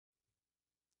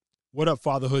What up,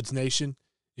 Fatherhoods Nation?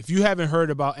 If you haven't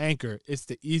heard about Anchor, it's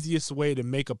the easiest way to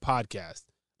make a podcast.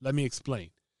 Let me explain.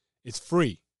 It's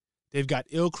free. They've got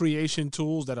ill creation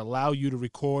tools that allow you to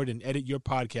record and edit your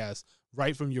podcast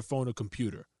right from your phone or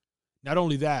computer. Not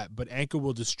only that, but Anchor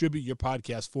will distribute your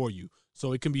podcast for you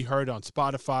so it can be heard on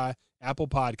Spotify, Apple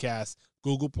Podcasts,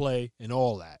 Google Play, and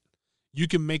all that. You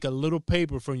can make a little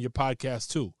paper from your podcast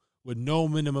too, with no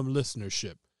minimum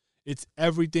listenership. It's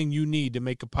everything you need to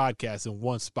make a podcast in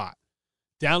one spot.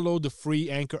 Download the free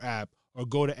Anchor app or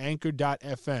go to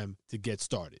anchor.fm to get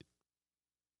started.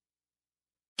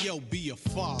 Yo, be a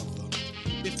father.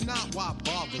 If not, why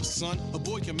bother, son? A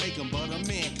boy can make them, but a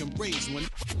man can raise one.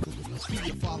 Be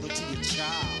a father to your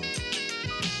child.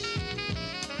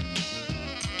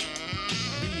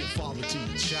 Be a father to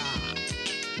your child.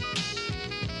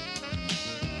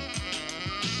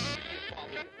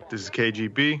 This is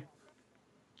KGB.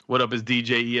 What up, is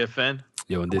DJ EFN?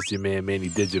 Yo, and this is your man, Manny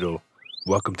Digital.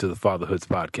 Welcome to the Fatherhoods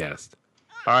Podcast.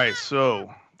 All right,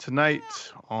 so tonight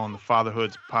on the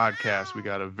Fatherhoods Podcast, we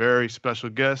got a very special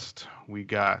guest. We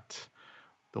got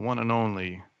the one and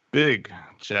only Big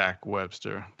Jack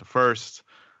Webster, the first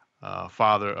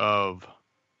father of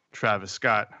Travis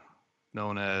Scott,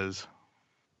 known as,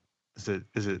 is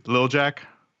it Lil Jack?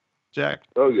 Jack?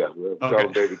 Oh, yeah. We call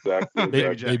him Baby Jack.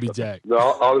 Baby Jack. No,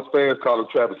 all his fans call him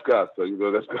Travis Scott, so,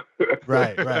 that's good.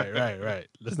 Right.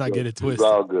 Let's not get it twisted. It's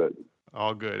all good.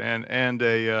 All good. And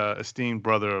a esteemed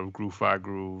brother of Groove 5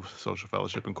 Groove, Social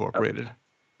Fellowship Incorporated.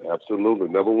 Absolutely.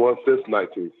 Number one since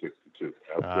 1962.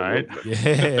 Absolutely. All right.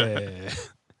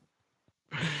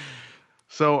 Yeah.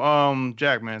 So,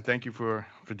 Jack, man, thank you for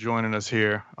joining us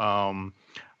here. I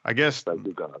guess Thank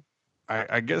you, God.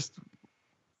 I guess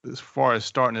as far as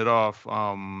starting it off,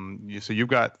 so you've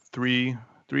got three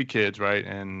kids, right?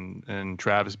 And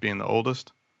Travis being the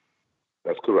oldest.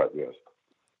 That's correct, yes.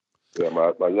 Yeah,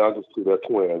 my youngest two, they're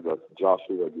twins,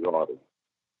 Joshua and Jordan.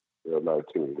 They're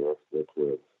 19. They're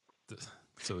twins.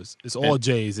 So it's all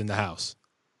J's in the house.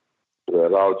 Yeah,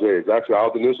 it's all J's. Actually,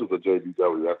 all the initials are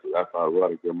JBW. That's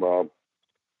ironic. Their mom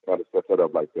kind of set that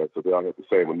up like that. So they all have the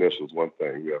same initials, one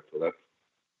thing. Yeah, so that's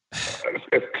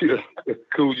it's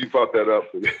cool you thought that up.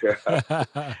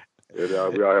 Yeah,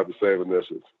 we all have the same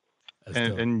initials.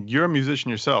 And you're a musician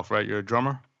yourself, right? You're a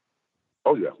drummer?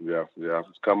 Oh yeah.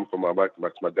 It's coming from my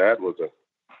dad was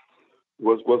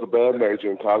a band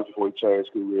major in college before he changed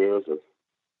careers, and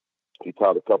he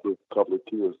taught a couple of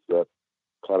kids that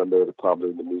kind of made it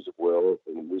popular in the music world.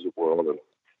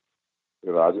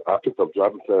 And I picked up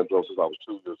driving San Drum since I was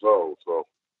 2 years old, so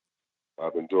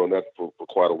I've been doing that for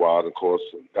quite a while. And of course,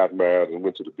 got married and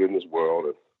went to the business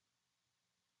world,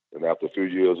 and after a few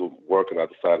years of working, I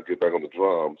decided to get back on the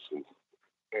drums,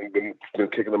 and been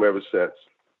kicking them ever since.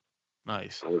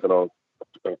 Nice. I'm working on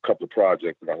a couple of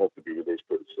projects that I hope to be released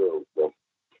pretty soon.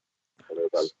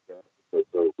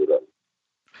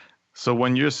 So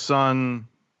when your son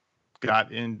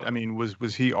got in, I mean,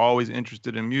 was he always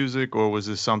interested in music, or was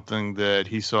this something that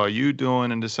he saw you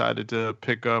doing and decided to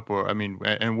pick up? Or, I mean,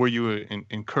 and were you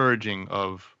encouraging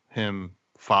of him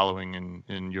following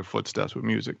in your footsteps with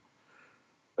music?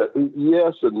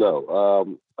 Yes and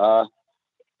no.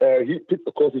 He picked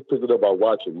it up by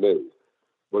watching me.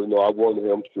 But, I wanted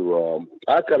him to,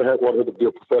 I kind of wanted him to be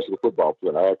a professional football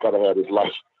player. I kind of had his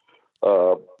life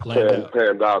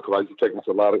planned out because I used to take him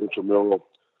to a lot of intramural.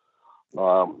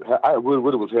 I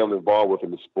really was heavily involved with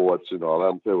him in sports, I'm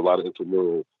playing a lot of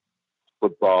intramural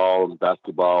football and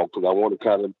basketball because I wanted to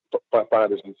kind of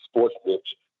find his sports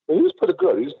niche. And he was pretty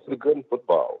good. He was pretty good in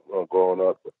football growing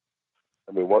up. But,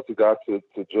 once he got to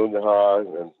junior high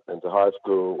and to high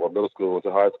school, or middle school and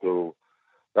to high school,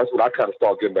 that's when I kind of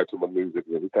started getting back to my music.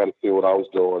 And he kind of see what I was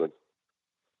doing.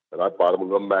 And I bought him a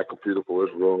little Mac computer for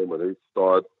his room. And he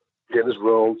started getting his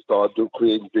room,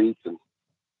 creating beats.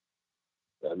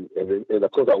 And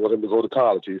of course, I wanted him to go to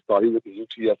college. He went to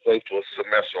UTSA for a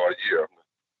semester or a year. Of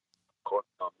course,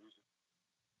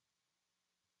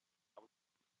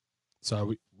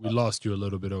 Sorry, we lost you a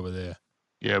little bit over there.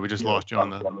 Yeah, we just lost you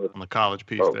on the college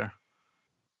piece there.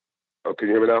 Oh, can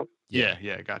you hear me now? Yeah,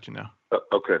 I got you now.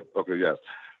 Okay, yes.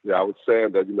 Yeah, I was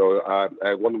saying that,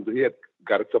 I wanted him he had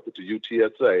got accepted to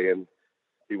UTSA, and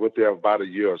he went there about a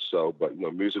year or so, but,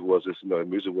 music was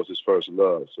his first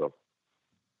love, so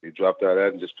he dropped out of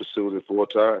that and just pursued it full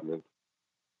time,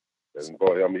 and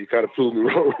boy, he kind of proved me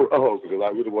wrong because I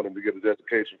really wanted him to get his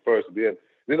education first, and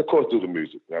then of course do the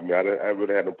music. I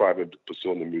really had no problem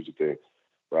pursuing the music thing,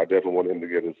 but I definitely wanted him to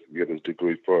get his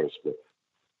degree first, but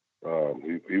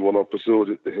he went on to pursue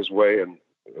it his way, and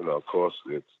of course,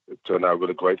 it turned out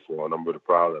really great for him. I'm really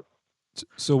proud of it.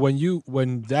 So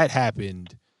when that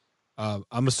happened,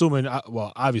 I'm assuming.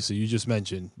 Well, obviously, you just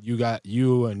mentioned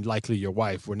you and likely your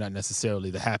wife were not necessarily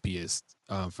the happiest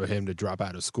for him to drop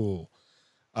out of school.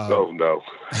 No.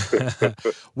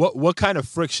 What kind of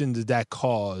friction did that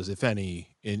cause, if any,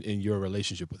 in your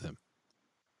relationship with him?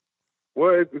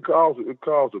 Well, it caused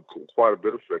quite a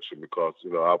bit of friction because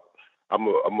I'm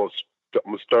a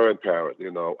stern parent.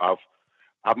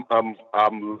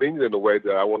 I'm leaning in a way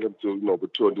that I want him to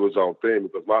mature and do his own thing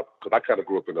because I kind of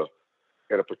grew up in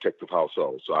a protective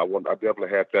household, so I definitely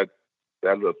had that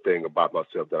little thing about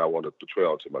myself that I want to portray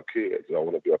onto my kids. I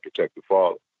want to be a protective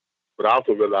father, but I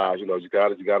also realize you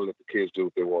gotta let the kids do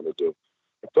what they want to do.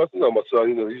 And plus, my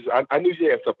son, I knew he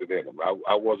had something in him.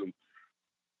 I wasn't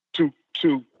too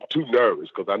nervous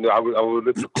because I knew I would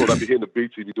listen. Of course, I'd be hitting the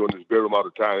beats. He'd be doing this bedroom all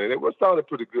the time, and it was sounding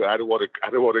pretty good. I didn't want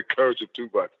to encourage him too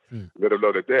much. Let him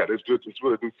know that it's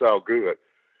really do sound good.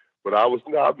 But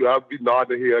I'd be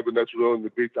nodding here every next room in the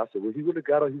beats. I said, well, he really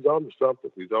got it. He's on to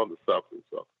something.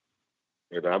 So,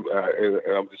 and I'm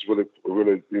just really,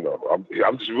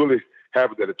 I'm just really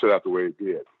happy that it turned out the way it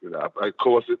did. Of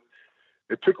course,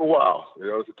 it took a while.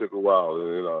 It took a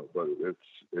while. But it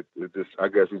just, I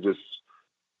guess it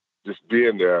just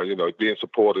being there, being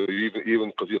supportive,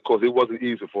 even because of course it wasn't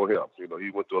easy for him.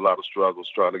 He went through a lot of struggles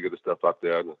trying to get his stuff out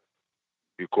there. And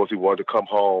of course, he wanted to come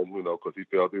home, because he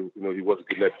felt he wasn't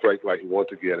getting that break like he wanted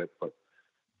to get it. But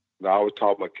I always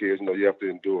taught my kids, you have to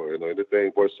endure.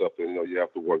 Anything worth something, you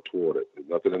have to work toward it.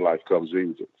 Nothing in life comes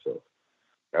easy. So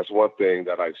that's one thing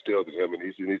that I instilled in him, and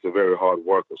he's a very hard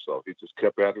worker. So he just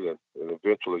kept at it, and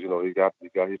eventually,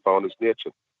 he found his niche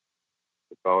and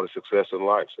he found his success in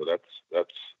life. So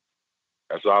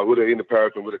that's all really any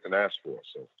parent really can ask for.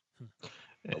 So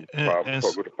I'm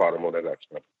really proud of him on that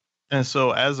aspect. And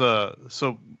so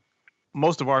so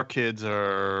most of our kids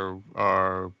are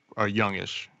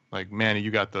youngish. Like Manny,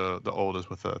 you got the oldest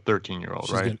with a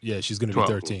 13-year-old, right? She's gonna be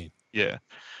 13. Yeah.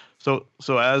 So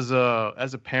as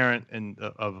a parent and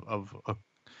of a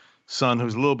son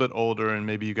who's a little bit older, and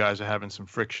maybe you guys are having some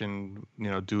friction,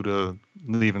 due to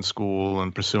leaving school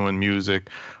and pursuing music,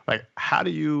 like how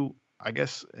do you, I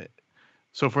guess.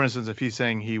 So, for instance, if he's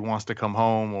saying he wants to come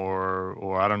home,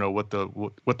 or I don't know what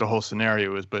the whole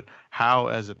scenario is, but how,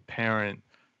 as a parent,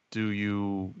 do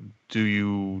you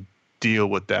deal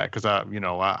with that? Because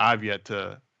I've yet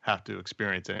to have to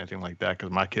experience anything like that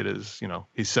because my kid is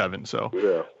he's 7, so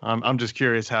yeah. I'm just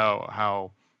curious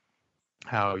how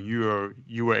you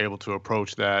were able to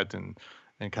approach that and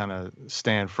kind of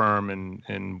stand firm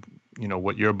in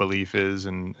what your belief is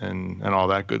and all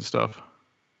that good stuff.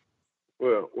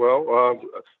 Well,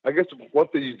 I guess one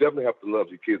thing you definitely have to love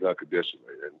your kids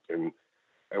unconditionally, and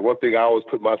one thing I always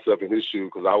put myself in his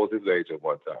shoes because I was his age at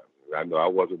one time. I know I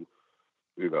wasn't,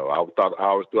 I thought I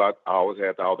always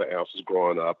had all the answers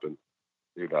growing up, and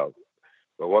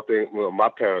but one thing my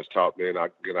parents taught me, and I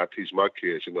teach my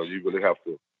kids, you really have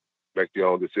to make your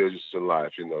own decisions in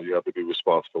life. You have to be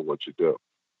responsible for what you do.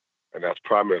 And that's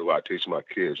primarily what I teach my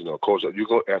kids. Of course,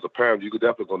 as a parent, you're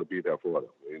definitely going to be there for them.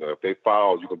 If they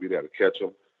fall, you're going to be there to catch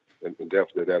them, and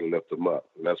definitely that'll lift them up.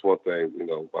 And that's one thing,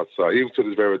 my son, even to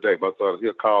this very day, my son,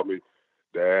 he'll call me,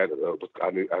 Dad,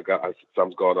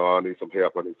 something's going on, I need some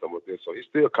help, I need some of this. So he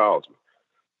still calls me.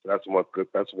 That's one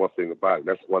thing about it.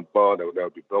 That's one bond that will never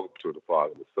be broken between the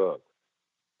father and the son.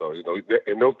 So,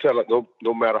 and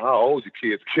no matter how old your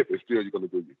kids get, they're still you're going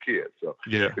to do your kids. So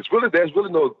yeah, there's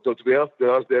really no, to be honest,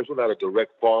 there's really not a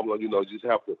direct formula. You just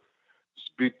have to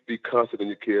just be constant in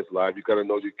your kids' life. You got to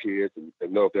know your kids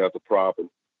and know if there's a problem.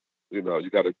 You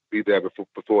got to be there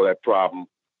before that problem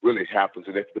really happens.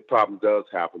 And if the problem does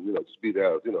happen, just be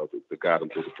there, to guide them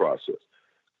through the process.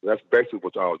 And that's basically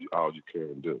what all you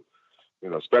can do.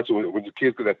 Especially when your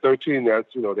kids get at 13, that's,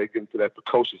 they get into that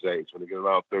precocious age when they get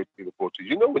around 13 or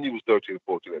 14. When you was 13 or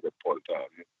 14 at that point in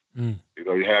time,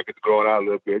 you have it growing out a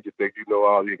little bit. You think you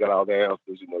got all the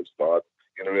answers. You start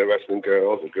getting interested in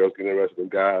girls, and girls getting interested in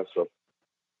guys. So,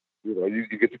 you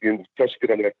get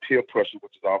under that peer pressure,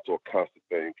 which is also a constant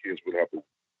thing. Kids would have to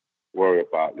worry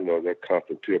about, that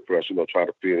constant peer pressure, trying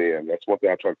to fit in. That's one thing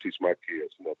I try to teach my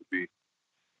kids,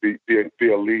 to be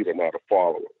a leader, not a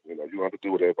follower. You don't have to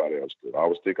do what everybody else does. I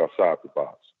always think outside the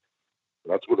box.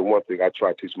 That's the one thing I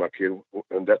try to teach my kids,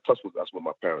 and that's what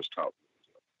my parents taught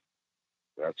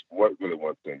me. That's really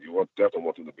one thing. You definitely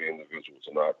want them to be individuals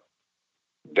and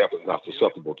definitely not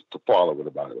susceptible to follow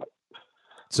anybody like that.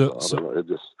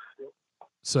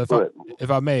 So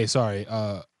if I may, sorry,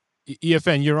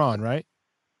 EFN, you're on, right?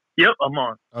 Yep, I'm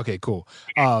on. Okay, cool.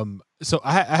 So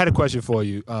I had a question for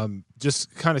you.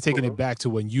 Just kind of taking it back to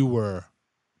when you were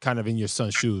kind of in your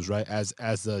son's shoes, right? As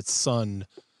a son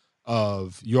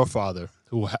of your father,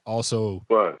 who also,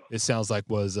 Right. it sounds like,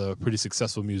 was a pretty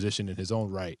successful musician in his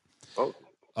own right. Oh,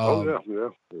 Um,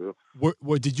 yeah.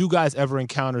 did you guys ever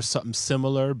encounter something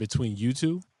similar between you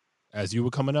two as you were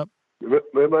coming up?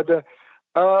 Remember my dad?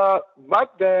 My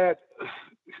dad,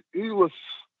 he was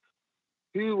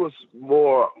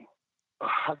more.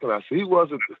 How can I say? He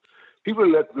wasn't. He would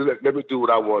let me do what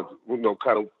I wanted.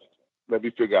 Kind of let me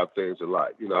figure out things in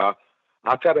life.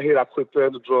 I kind of hate I quit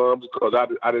playing the drums because I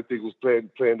didn't think it was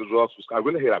playing the drums. I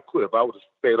really hate I quit. If I would have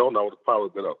stayed on, I would have probably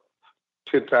been a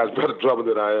 10 times better drummer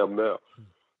than I am now.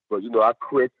 But I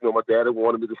quit. My daddy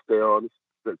wanted me to stay on,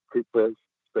 stay playing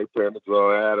the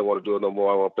drum. I didn't want to do it no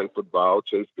more. I want to play football,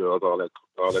 chase girls, all that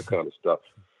kind of stuff.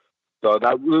 So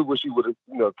I really wish he would have,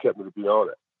 kept me to be on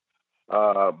it.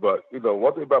 But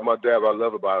one thing about my dad, I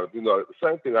love about him, the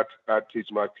same thing I teach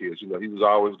my kids. He was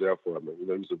always there for me.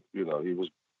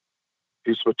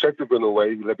 He's protective in a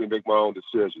way. He let me make my own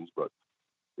decisions, but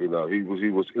he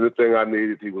was anything I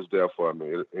needed, he was there for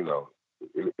me.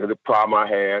 Any problem I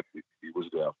had, he was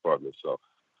there for me. So,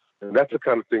 and that's the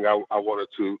kind of thing I wanted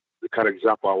to, the kind of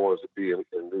example I wanted to be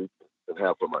and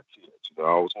have for my kids. I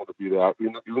always want to be there,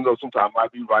 even though sometimes I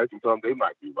might be right, sometimes they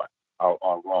might be right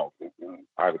or wrong. In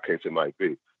either case it might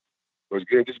be. But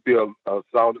again, just be a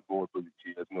sounding board for your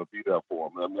kids, be there for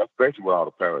them. I mean, that's basically what all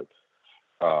the parents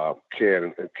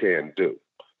can do.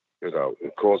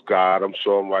 Of course, God, I'm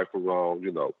sure I'm right for wrong.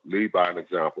 Lead by an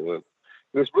example, and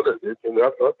it's really. And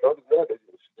other than that, they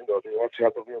want you to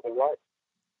have to live a life.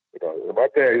 And my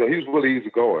dad, he was really easy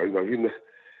going.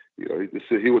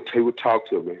 He would talk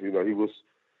to me. He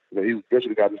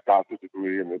eventually got his doctorate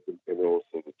degree, and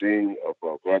also the dean of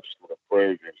graduate school at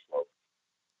Prairie. So,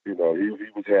 he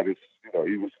had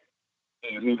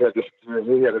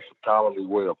this scholarly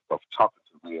way of talking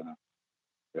to me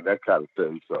and that kind of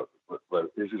thing. So, but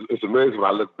it's amazing when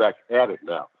I look back at it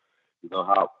now.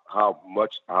 How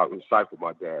insightful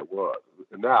my dad was,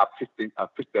 and now I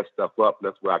picked that stuff up. And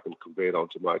that's where I can convey it on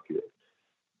to my kids.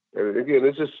 And again,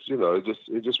 it's just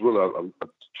it's just really a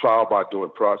trial by doing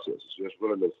process. There's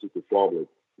really no secret formula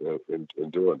in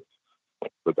doing it.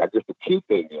 But I guess the key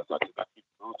thing is I keep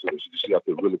going to is you just have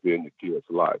to really be in your kids'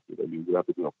 life. You have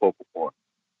to be a focal point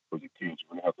for your kids. You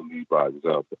really have to lead by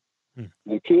example. And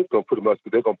your kids gonna pretty much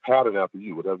they're gonna pattern after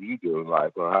you, whatever you do in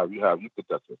life, or how you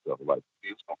conduct yourself in life.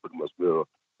 Kids gonna pretty much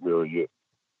mirror you.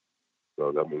 So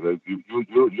I mean,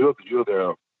 you're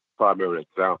their primary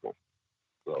example.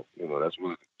 So that's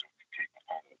really the key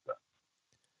component of that.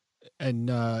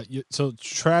 And so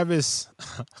Travis,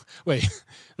 wait,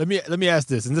 let me ask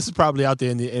this, and this is probably out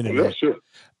there in the internet. Yeah, sure.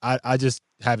 I just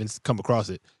haven't come across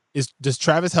it. Does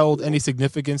Travis hold any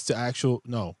significance to actual?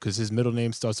 No, because his middle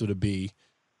name starts with a B.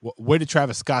 Where did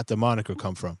Travis Scott, the moniker,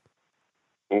 come from?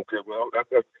 Okay, well,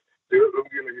 let me get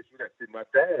into that. See, my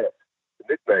dad, the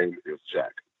nickname is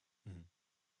Jack.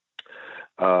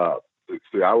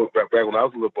 See, I was back when I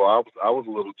was a little boy. I was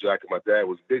a little Jack, and my dad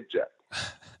was Big Jack.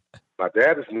 My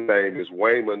dad's name is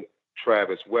Wayman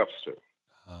Travis Webster.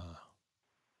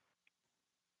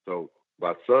 So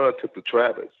my son took the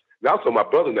Travis. And also, my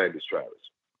brother's name is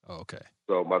Travis. Oh, okay.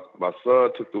 So my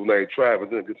son took the name Travis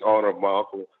and it's honor of my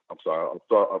uncle.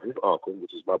 Of his uncle,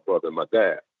 which is my brother and my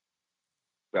dad.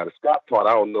 Now the Scott part,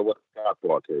 I don't know what the Scott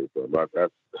part came from.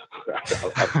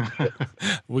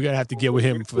 We're gonna have to get with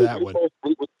him for that one.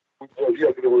 You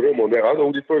have to get with him on that. I know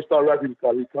when he first started rapping, he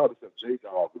called himself J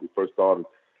Dog when he first started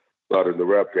in the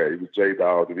rap game. He was J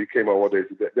Dog, and he came out one day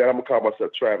and said, "Dad, I'm gonna call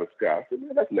myself Travis Scott." I said,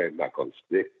 "Man, that name's not gonna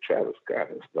stick. Travis Scott.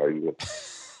 That's not even.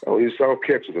 Don't even sound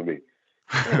catchy to me.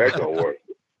 That don't work."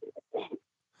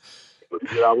 But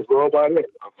yeah, I was wrong by that.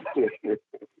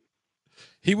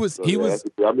 He was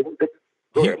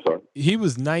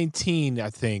 19, I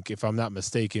think, if I'm not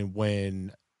mistaken,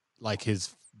 when like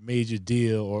his major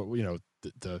deal or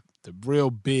the real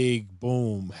big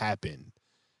boom happened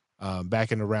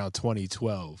back in around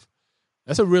 2012.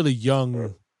 That's a really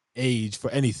young age for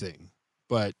anything,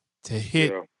 but to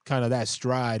hit kind of that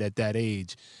stride at that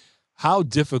age, how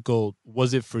difficult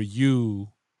was it for you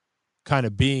kind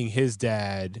of being his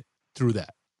dad through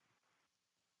that?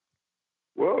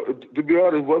 Well, to be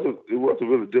honest, it wasn't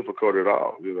really difficult at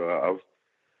all.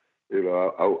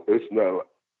 It's not.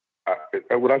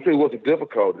 When I say it wasn't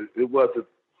difficult, it wasn't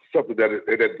something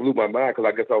that blew my mind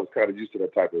because I guess I was kind of used to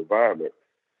that type of environment.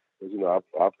 Because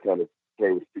I've kind of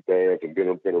played with the bands and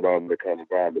been around that kind of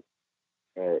environment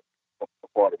a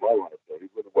part of my life. So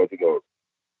it really wasn't a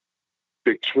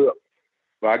big trip.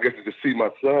 But I guess to see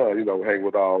my son, hang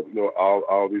with all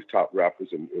these top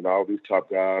rappers and all these top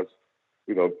guys.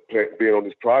 Being on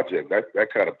this project, that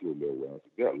kind of blew me away.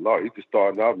 Yeah, Lord, he just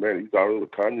starting out, man. He started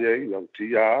with Kanye,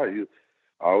 T.I.,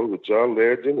 I was with John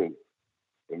Legend, and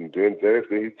then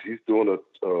he's doing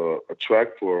a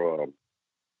track for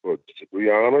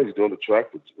Rihanna. He's doing a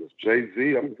track for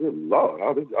Jay-Z. I mean, good Lord,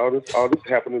 all this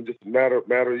happened in just a matter of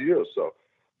a year or so.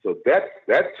 So that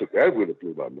really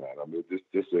blew my mind. I mean,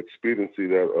 this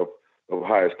expediency of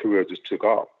how his career just took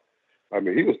off. I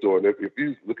mean, he was doing it. If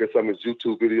you look at some of his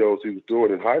YouTube videos he was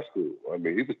doing in high school, I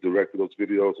mean, he was directing those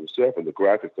videos himself and the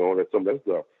graphics on it, some of that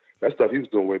stuff. That stuff he was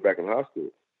doing way back in high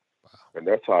school. Wow. And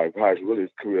that's how his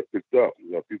career picked up.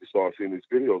 You know, people started seeing these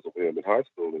videos of him in high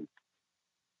school, and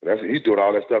he's doing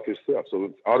all that stuff himself.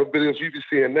 So all the videos you be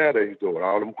seeing now that he's doing,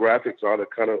 all them graphics, all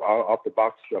that kind of off the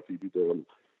box stuff he be doing.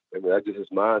 I mean, that's just his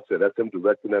mindset. That's him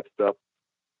directing that stuff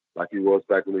like he was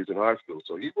back when he was in high school.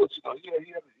 So he was, you know,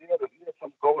 he had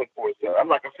something going for himself. I'm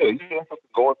like I said, he had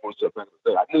something going for himself back in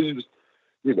the day. I knew he was,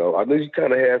 you know, I knew he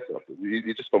kind of had something.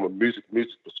 He just from a music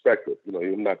perspective, you know,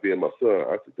 him not being my son.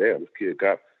 I said, damn, this kid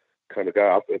got kind of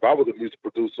guy. If I was a music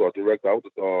producer or director, I would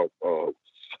have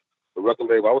the record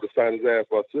label, I would have signed his ass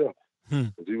myself.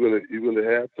 He really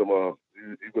had some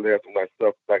nice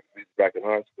stuff back in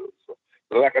high school. So,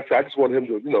 but like I said, I just wanted him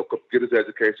to, you know, get his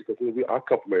education because I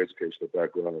come from an educational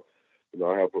background. You know,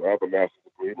 I have a master's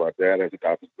degree. My dad has a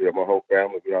doctorate degree. My whole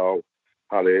family, we all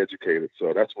highly educated.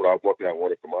 So that's what I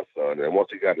wanted for my son. And once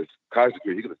he got his college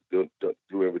degree, he could do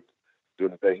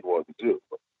anything he wanted to do.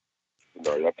 But, you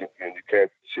know, you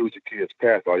can't choose your kid's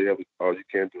path. All you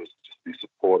can do is just be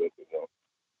supportive, you know,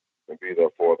 and be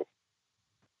there for them.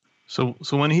 So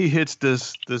when he hits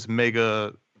this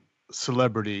mega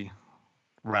celebrity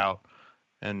route,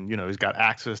 and you know he's got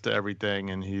access to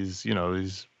everything, and he's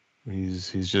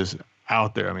just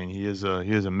out there. I mean, he is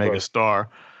a mega star.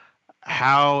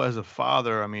 How, as a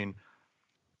father, I mean,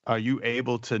 are you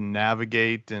able to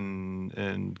navigate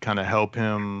and kind of help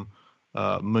him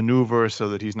maneuver so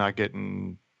that he's not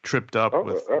getting tripped up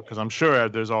with? Because I'm sure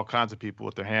there's all kinds of people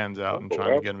with their hands out and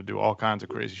trying to get him to do all kinds of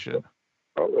crazy shit.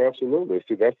 Oh, absolutely.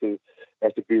 See, that's the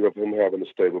beauty of him having a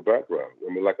stable background.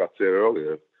 I mean, like I said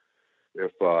earlier,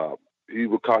 if he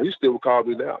still would call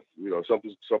me now. You know,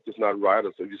 something's not right,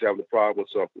 or so he's having a problem with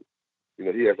something. You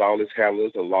know, he has all his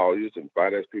handlers and lawyers and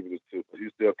finance people.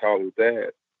 He's still calling his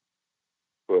dad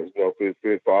for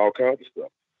all kinds of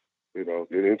stuff. You know,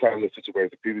 in any type of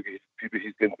situation, people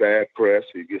he's getting bad press.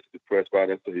 He gets depressed by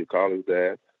that, so he'll call his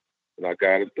dad, and I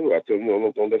guide him through. I tell him, you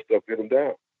know, don't let stuff get him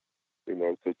down. You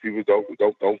know, because people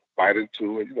don't fight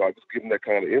into it. You know, I just give him that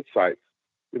kind of insight,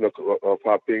 you know, of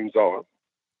how things are.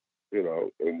 You know,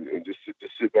 and just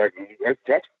sit back. And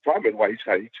that's probably why he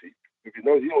if you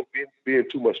know, he don't be in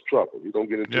too much trouble. He don't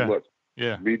get in too much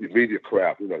media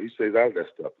crap. You know, he stays out of that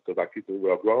stuff because I keep him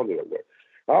well grounded that way.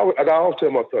 I always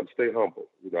tell my son, stay humble.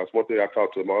 You know, that's one thing I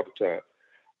talk to him all the time.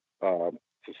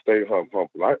 To stay humble.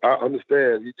 I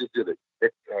understand he just did an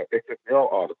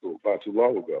XFL article not too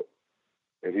long ago.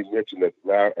 And he mentioned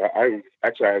that I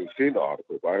haven't seen the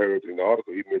article, but I heard in the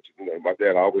article he mentioned, you know, my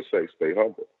dad always say, stay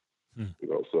humble. You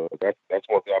know, so that's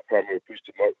one thing I primarily preach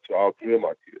to all three of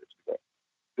my kids. You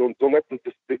know, don't let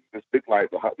this big light,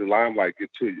 the limelight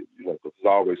get to you. You know, because it's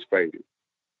always fading.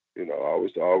 You know,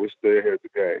 always stay ahead of the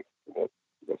game. You know,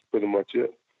 that's pretty much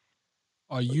it.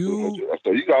 Are you?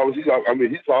 So he's always,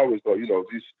 though. You know,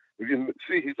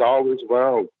 he's always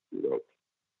around. You know,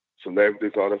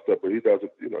 celebrities, all that stuff, but he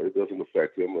doesn't. You know, it doesn't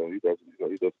affect him. He doesn't. You know,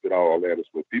 he doesn't get all that.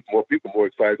 But more people more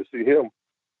excited to see him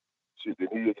than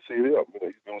he is to see them. You know,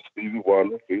 he's doing Stevie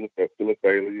Wonder, Philip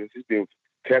Bailey. He's doing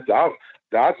cats I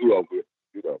grew up with.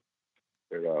 You know,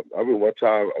 and I remember one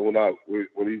time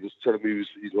when he was telling me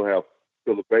he's gonna have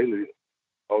Philip Bailey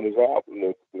on his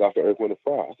album, after Earth, Wind &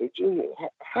 Fire. I said, Junior,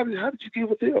 how did you get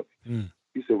with him?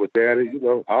 He said, well, Daddy, you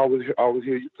know, I always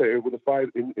hear you play Earth, Wind & Fire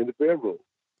in the bedroom.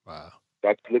 Wow. So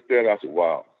I looked at it, I said,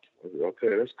 wow. I said,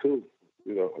 okay, that's cool.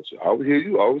 You know, I said, I always hear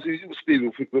you with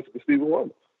Stevie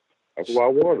Wonder. That's why I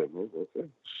want him. Okay,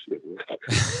 shit.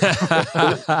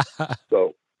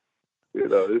 So, you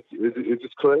know, it's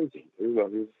just crazy. You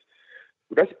know,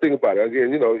 but that's the thing about it.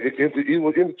 Again, you know,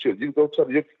 even in the children, you don't tell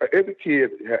every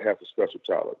kid has a special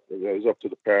talent. You know, it's up to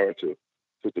the parent to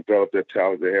develop their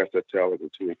talent, to have that talent,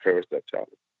 and to encourage that talent.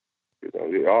 You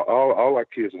know, all our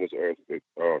kids in this earth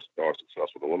are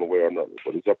successful in one way or another.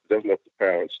 But it's definitely up to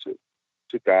parents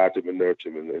to guide them and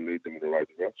nurture them and lead them in the right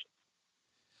direction.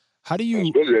 How do you?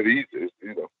 It's really that easy,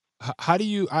 you know. How do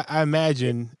you? I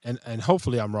imagine, and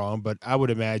hopefully I'm wrong, but I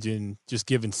would imagine just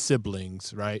given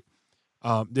siblings, right?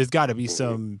 There's got to be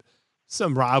some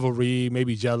rivalry,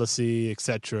 maybe jealousy,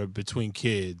 etc., between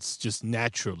kids, just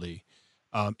naturally.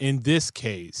 In this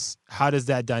case, how does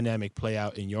that dynamic play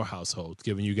out in your household,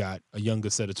 given you got a younger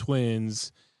set of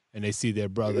twins and they see their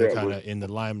brother kind of in the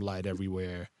limelight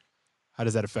everywhere? How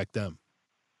does that affect them?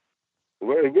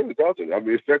 Well, it really doesn't. I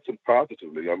mean, it affects them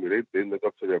positively. I mean, they look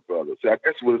up to their brothers. See, I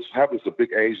guess what happens is a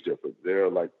big age difference. They're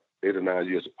like 8 or 9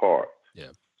 years apart. Yeah.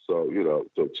 So,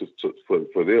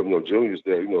 for them, Junior's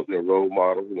their role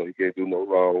model. He can't do no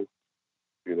wrong.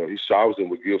 He showers them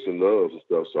with gifts and loves and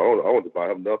stuff. So I want to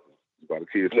buy him nothing. Buy the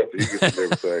kids nothing. He gets them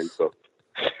everything. So,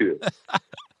 yeah.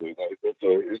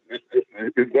 So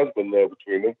it's nothing but love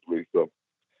between them three. So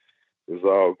it's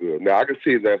all good. Now I can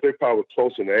see that if they're probably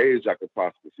close in age, I could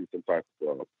possibly see some type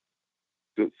of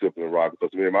sibling rivalry.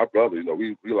 Because me and my brother,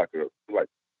 we like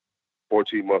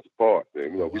 14 months apart.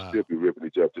 And we still be ripping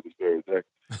each other to this very day.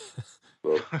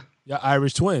 So y'all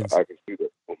Irish twins. I can see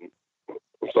that.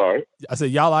 I'm sorry. I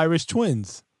said y'all Irish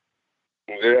twins.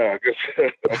 Yeah, I guess.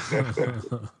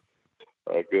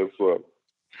 I guess so.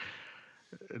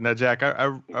 Now, Jack,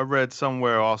 I read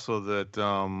somewhere also that,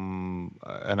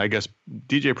 and I guess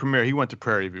DJ Premier, he went to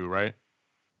Prairie View, right?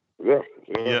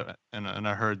 Yeah. And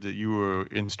I heard that you were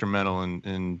instrumental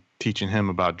in teaching him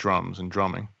about drums and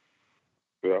drumming.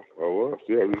 Yeah, I was.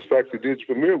 Yeah, in fact, DJ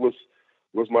Premier was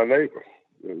my neighbor.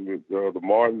 And the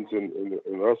Martins and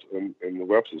us and the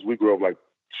Websters, we grew up like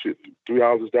 3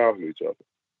 houses down from each other.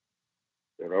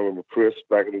 And I remember Chris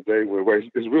back in the day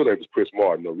his real name was Chris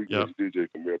Martin. We used to DJ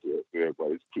Premier to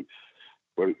everybody.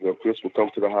 But Chris would come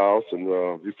to the house, and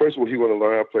first of all, he wanted to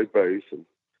learn how to play bass, and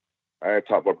I had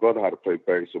taught my brother how to play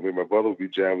bass. So me and my brother would be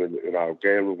jamming in our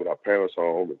game room with our parents'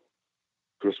 home, and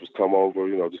Chris would come over,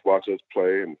 just watch us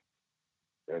play, and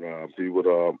he would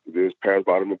his parents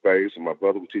bought him a bass, and my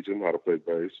brother would teach him how to play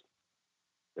bass.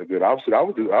 And then obviously I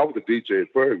was the DJ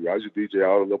at Prairie View. I used to DJ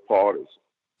all the little parties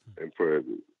in Prairie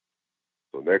View.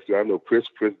 So next thing I know, Chris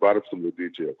bought him some of the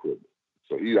DJ equipment.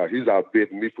 So he's out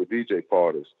bidding me for DJ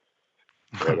parties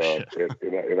in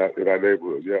our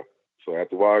neighborhood. Yeah. So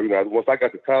after a while, once I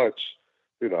got to college,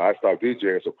 I started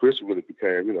DJing. So Chris really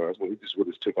became, that's when he just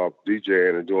really took off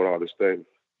DJing and doing all this thing.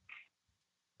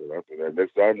 And after that,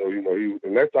 next thing I know,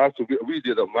 we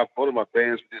did one of my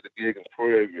bands. We did a gig in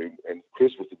Prairie View, and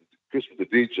Chris was the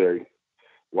DJ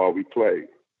while we played.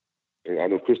 And I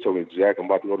know Chris told me, Jack, I'm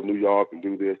about to go to New York and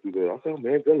do this, do that. I said, oh,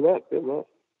 man, good luck.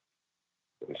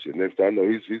 And shit, next time I know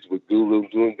he's with Guru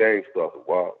doing gang stuff.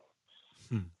 Wow.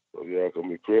 So yeah,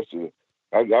 Chris,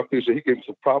 I appreciate he gave me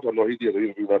some props. I know he did an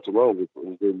interview not too long ago,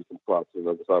 and he gave me some props, and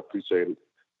I appreciate it.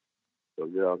 So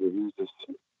yeah, he just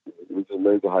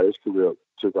made the highest career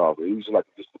took off. And he was like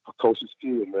just a precocious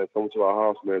kid, man, coming to our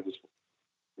house, man, just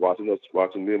watching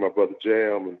me and my brother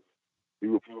jam, and he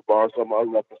would borrow some of our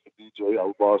records to DJ. I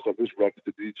would borrow some of his records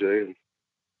to DJ,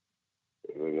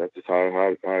 and that's just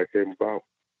how it came about.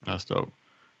 That's dope.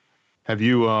 Have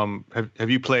you have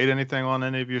you played anything on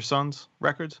any of your son's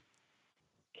records?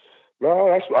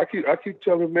 No, I keep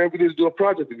telling him, man, we need to do a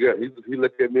project together. He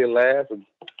looked at me and laugh and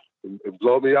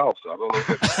blow me off. So I don't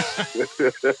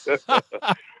know.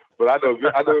 But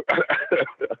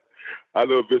I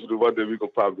know eventually one day we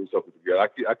gonna probably do something together.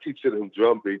 I keep sending him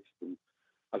drum beats. And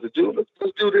I said, dude, let's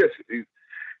do this. He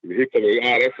come in,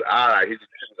 that's all right. He's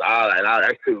all right.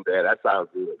 That's cool, Dad. That sounds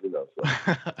good, So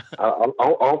I'm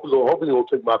hoping he'll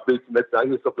take my beats next time I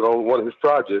hear something on one of his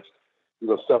projects.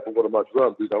 Sample one of my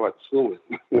drum beats. I might sue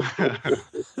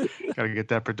it. Got to get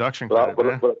that production credit,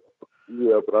 but I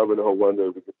really hope one day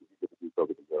we can do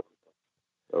something together.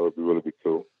 That would really be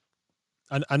cool.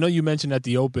 I know you mentioned at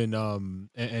the Open,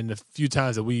 and a few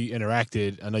times that we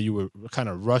interacted, I know you were kind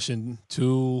of rushing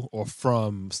to or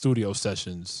from studio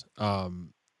sessions.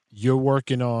 You're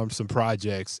working on some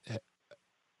projects.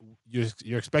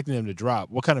 You're expecting them to drop.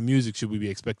 What kind of music should we be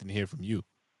expecting to hear from you?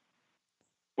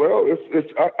 Well,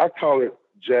 I call it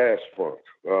jazz funk.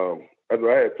 I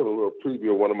had put a little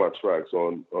preview of one of my tracks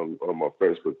on my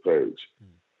Facebook page.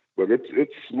 But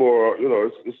it's more,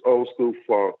 it's old school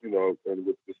funk, and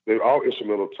they're all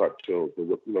instrumental type tunes.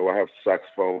 I have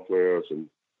saxophone players and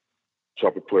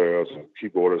trumpet players and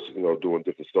keyboardists, doing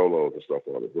different solos and stuff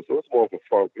on it. So it's more of a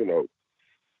funk,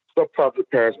 stuff probably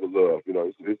parents would love.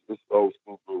 It's old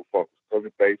school groove funk,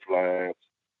 heavy bass lines,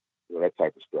 that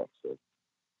type of stuff. So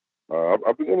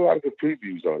I've been doing a lot of good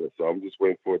previews on it. So I'm just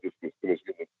waiting for it to finish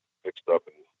getting it fixed up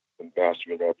and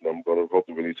mastering it up, and I'm going to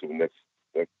hopefully release it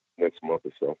the next month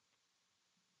or so.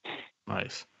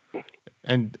 Nice.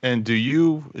 And do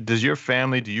you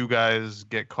guys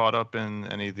get caught up in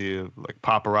any of the like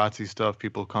paparazzi stuff?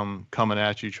 People coming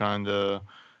at you trying to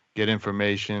get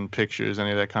information, pictures,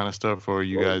 any of that kind of stuff, or are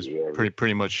you guys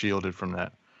pretty much shielded from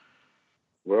that?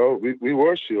 Well, we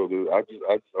were shielded.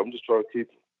 I'm just trying to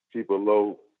keep a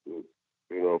low,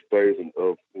 phase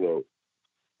of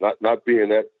not being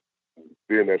that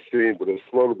scene, but it's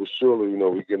slowly but surely,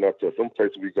 we getting up to some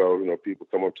places we go, people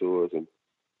come up to us and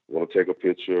want to take a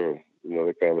picture,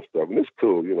 that kind of stuff. And it's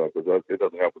cool, because it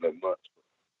doesn't happen that much.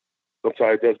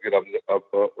 Sometimes it does get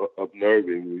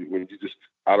unnerving when you just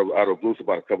out of blue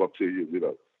somebody come up to you,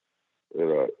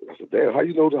 And I said, "Damn, how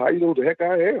you know the heck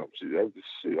I am?" I'm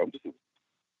just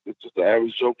an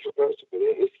average Joe person.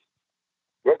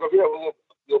 Right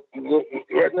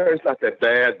now it's not that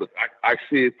bad, but I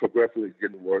see it progressively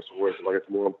getting worse and worse. Like it's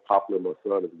more popular my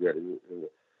son is getting.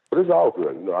 But it's all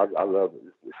good. I love it.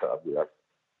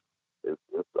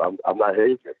 I'm not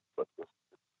hating it, but it's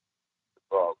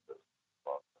all good.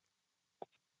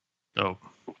 Oh,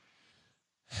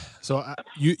 So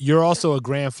you're also a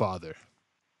grandfather,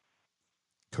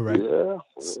 correct? Yeah.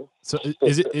 So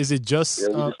is it just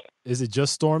is it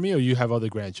just Stormy, or you have other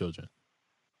grandchildren?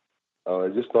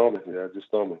 Just Stormy. Yeah, just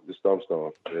Stormy.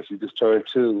 Yeah, she just turned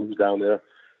 2. We was down there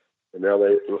in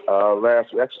LA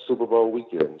last Super Bowl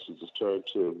weekend. She just turned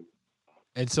 2.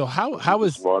 And so how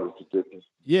is smart as ridiculous.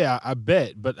 Yeah, I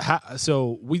bet. But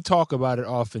so we talk about it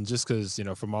often just because,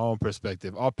 from our own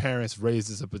perspective, our parents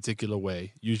raised us a particular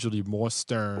way, usually more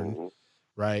stern,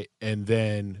 right? And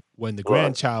then when the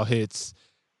grandchild hits,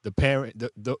 the parent,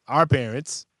 our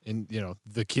parents, and,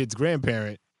 the kid's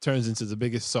grandparent turns into the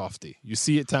biggest softy. You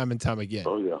see it time and time again.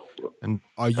 Oh, yeah. And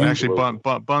are you actually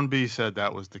Bun B said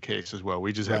that was the case as well.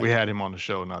 We just we had him on the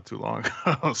show not too long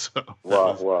ago. So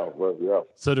wow. Well, yeah.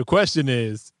 So the question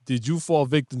is, did you fall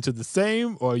victim to the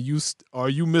same, or are you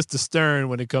Mr. Stern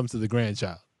when it comes to the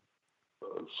grandchild?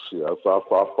 I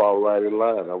fall right in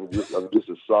line. I'm just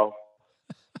as soft.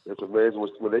 It's amazing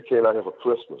when they came out here for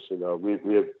Christmas.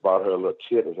 We had bought her a little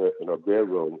kit in her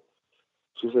bedroom.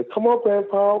 She said, "Come on,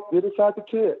 Grandpa, get inside the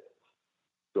tent."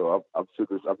 So I'm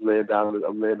laying down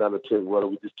the tent. Whether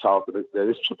we just talking,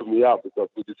 it's tripping me out because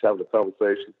we just having a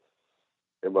conversation.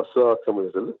 And my son come in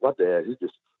and said, "Look, my dad,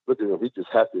 look at him. He's just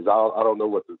happy as I don't know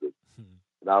what to do."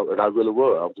 And I really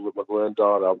was. I was with my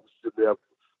granddaughter. I was sitting there,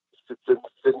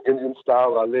 sitting Indian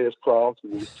style, our legs crossed,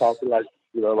 and we was talking like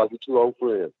like two old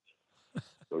friends.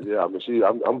 So yeah, I mean,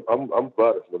 I'm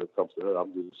buttered when it comes to her.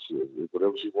 I'm just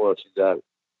whatever she wants, she got it.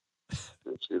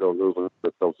 She don't lose when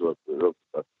it comes to her.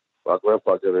 My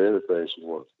grandpa get her anything she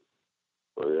wants.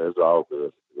 So yeah, it's all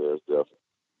good. Yeah,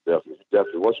 it's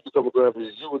definitely. Once you become a grandpa,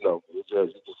 you would know.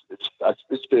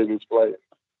 It's been explained.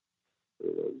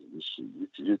 You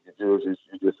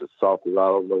just as soft as I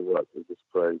don't know what. It's just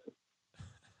crazy.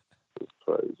 It's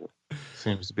crazy.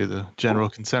 Seems to be the general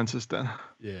consensus then.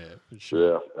 Yeah, for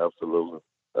sure. Yeah, absolutely.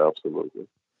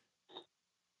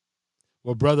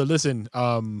 Well, brother, listen,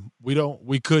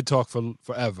 we could talk for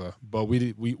forever, but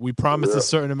we promised a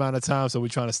certain amount of time, so we're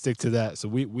trying to stick to that. So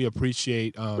we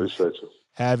appreciate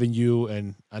having you,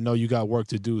 and I know you got work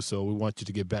to do, so we want you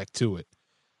to get back to it.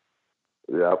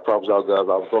 Yeah, I promise y'all guys I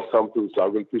was gonna come through, so I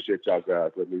really appreciate y'all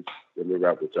guys. Let me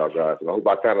wrap with y'all guys. And I hope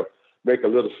I kind of make a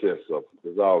little sense of it.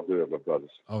 It's all good, my brothers.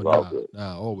 Oh, no,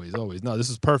 always. No, this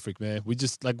is perfect, man. We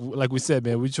just like we said,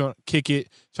 man, we trying to kick it,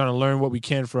 trying to learn what we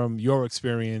can from your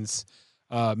experience.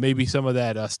 Maybe some of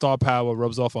that star power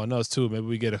rubs off on us too. Maybe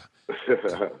we get a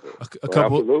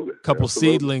couple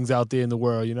seedlings out there in the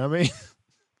world. You know what I mean?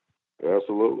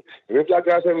 Absolutely. And if y'all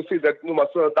guys haven't seen that, my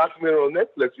son's documentary on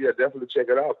Netflix, yeah, definitely check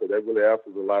it out because that really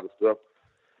answers a lot of stuff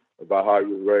about how he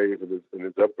was raised and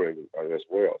his upbringing as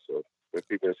well. So if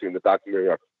people have seen the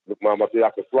documentary, Look Mama, I Think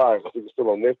I Can Fly, I think it's still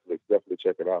on Netflix. Definitely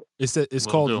check it out. It's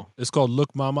called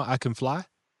Look Mama, I Can Fly?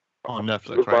 On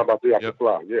Netflix, Look right? Mama, I Think I Can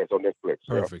Fly. Yeah, it's on Netflix.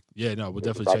 Perfect. Yeah, no, we'll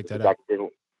definitely check that out. Yeah,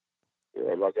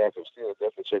 like I said,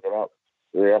 definitely check it out.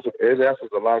 Yeah, it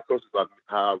answers a lot of questions about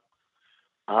how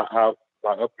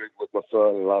my upbringing with my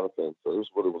son and a lot of things. So this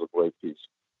really was a great piece.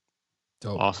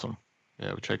 Dope. Awesome. Yeah,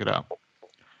 we'll check it out. All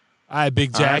right,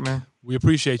 Big Jack. Right, we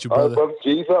appreciate you, All brother. right, brother.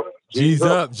 G's up. G's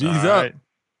up. G's up. Right.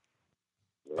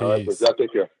 All right, but y'all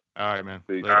take care. All right, man.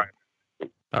 Peace. Later.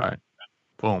 All right.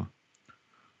 Boom.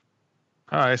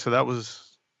 All right, so that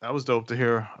was dope to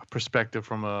hear a perspective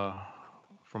from a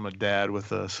dad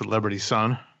with a celebrity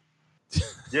son.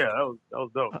 Yeah, that was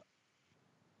dope.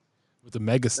 With a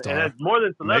megastar. And it's more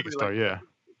than celebrity. Megastar, yeah.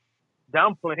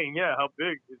 Downplaying, how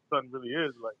big his son really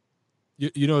is. Like,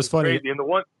 you know, it's funny. Crazy. And the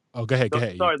one. Oh, go ahead.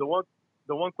 Sorry, the one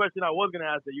question I was gonna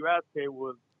ask that you asked, Kay,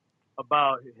 was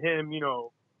about him.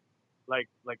 Like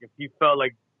if he felt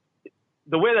like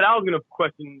the way that I was gonna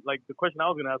question, like the question I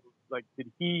was gonna ask was like,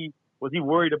 was he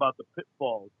worried about the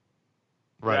pitfalls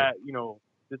Right. that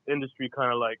this industry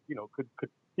kind of like could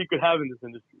have in this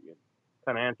industry, and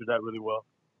kind of answered that really well.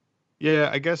 Yeah,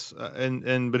 I guess,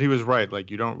 but he was right.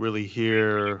 Like you don't really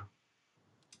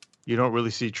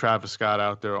see Travis Scott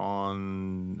out there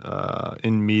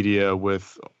in media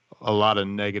with a lot of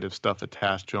negative stuff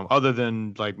attached to him, other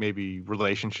than like maybe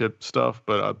relationship stuff.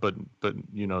 But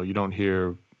you know, you don't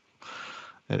hear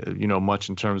much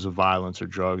in terms of violence or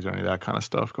drugs or any of that kind of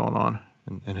stuff going on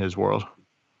in his world.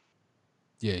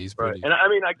 Yeah, he's Right. pretty. And I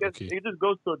mean, I guess okay. it just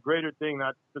goes to a greater thing,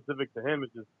 not specific to him.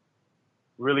 It's just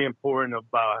really important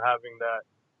about having that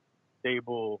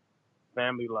stable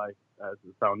family life as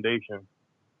a foundation.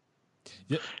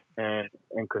 Yeah. And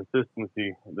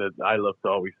consistency that I love to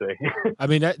always say. I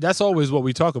mean, that's always what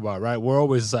we talk about, right? We're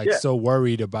always like so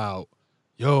worried about,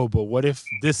 but what if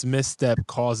this misstep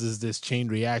causes this chain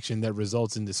reaction that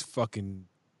results in this fucking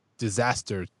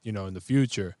disaster, in the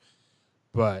future?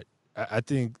 But I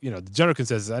think, the general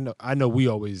consensus, I know we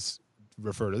always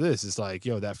refer to this. It's like,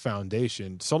 that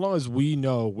foundation, so long as we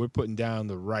know we're putting down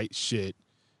the right shit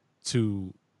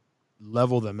to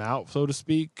level them out, so to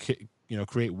speak,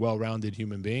 create well-rounded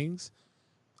human beings,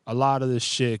 a lot of this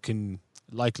shit can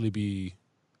likely be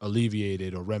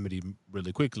alleviated or remedied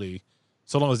really quickly,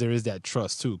 so long as there is that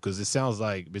trust too. Because it sounds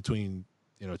like between,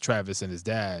 Travis and his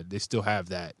dad, they still have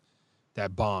that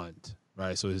bond,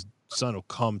 right? So his son will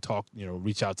come talk,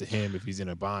 reach out to him if he's in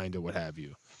a bind or what have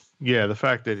you. Yeah, the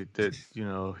fact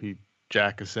that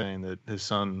Jack is saying that his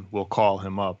son will call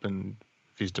him up, and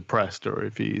if he's depressed or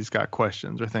if he's got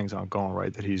questions or things aren't going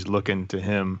right, that he's looking to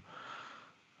him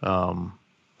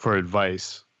for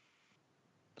advice.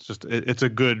 It's a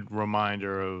good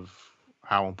reminder of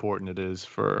how important it is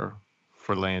for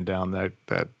laying down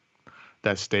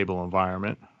that stable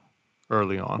environment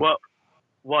early on. Well,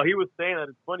 while he was saying that,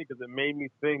 it's funny because it made me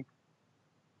think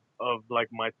of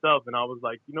like myself, and I was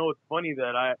like, it's funny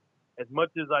that as much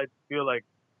as I feel like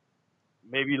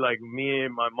maybe like me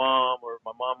and my mom or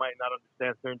my mom might not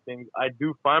understand certain things, I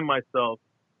do find myself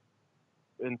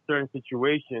in certain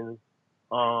situations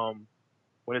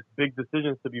when it's big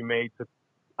decisions to be made,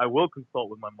 I will consult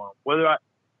with my mom. Whether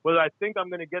I think I'm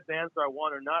going to get the answer I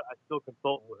want or not, I still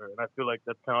consult with her, and I feel like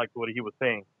that's kind of like what he was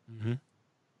saying. Mm-hmm.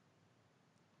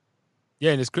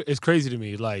 Yeah, and it's crazy to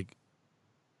me, like,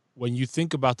 when you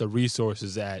think about the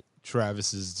resources at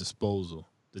Travis's disposal,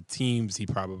 the teams he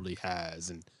probably has,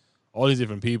 and all these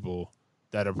different people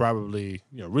that are probably,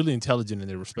 really intelligent in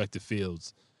their respective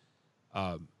fields,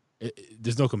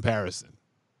 there's no comparison.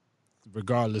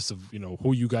 Regardless of,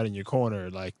 who you got in your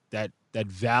corner, like that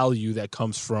value that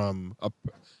comes from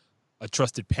a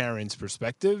trusted parent's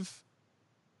perspective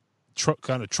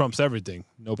kind of trumps everything.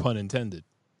 No pun intended.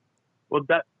 Well,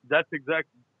 that's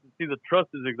exactly. See, the trust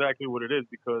is exactly what it is,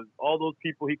 because all those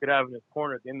people he could have in his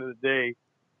corner, at the end of the day,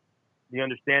 the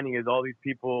understanding is all these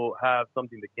people have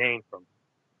something to gain from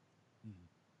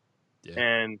it. Yeah.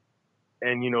 And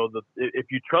if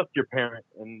you trust your parent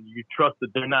and you trust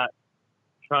that they're not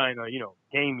trying to,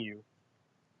 game you,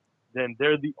 then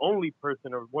they're the only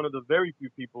person or one of the very few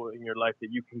people in your life that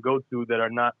you can go to that are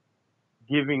not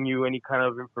giving you any kind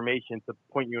of information to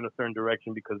point you in a certain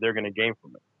direction because they're going to gain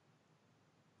from it.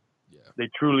 Yeah. They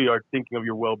truly are thinking of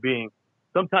your well-being.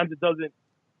 Sometimes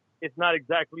it's not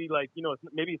exactly like,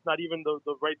 maybe it's not even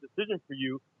the right decision for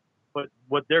you, but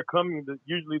what they're coming to,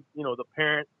 usually,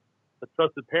 the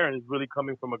trusted parent is really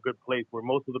coming from a good place where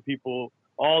most of the people,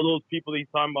 all those people that he's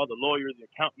talking about, the lawyers, the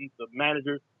accountants, the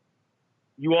managers,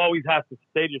 you always have to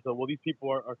say to yourself, well, these people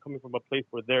are coming from a place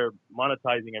where they're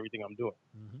monetizing everything I'm doing.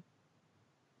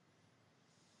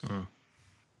 Mm-hmm.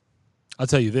 I'll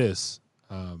tell you this.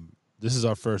 This is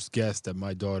our first guest that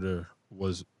my daughter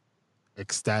was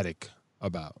ecstatic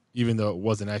about, even though it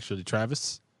wasn't actually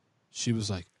Travis. She was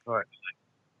like, all right.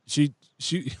 She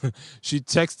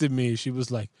texted me. She was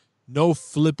like, no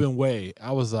flipping way.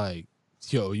 I was like,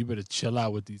 yo, you better chill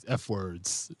out with these F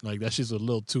words. Like, that shit's a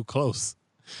little too close.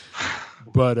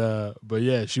 But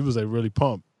yeah, she was like really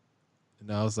pumped.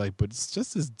 And I was like, but it's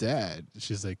just his dad.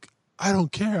 She's like, I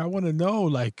don't care. I want to know,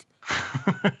 like,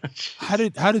 how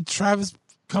did Travis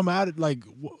come out? Like,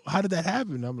 how did that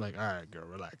happen? I'm like, all right, girl,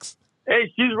 relax.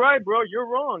 Hey, she's right, bro. You're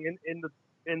wrong.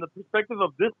 In the perspective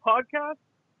of this podcast,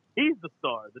 he's the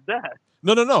star, the dad.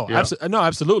 No. Yeah.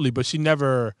 Absolutely. But she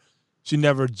never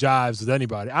jives with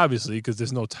anybody, obviously, because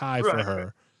there's no tie for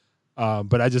her.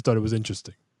 But I just thought it was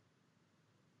interesting.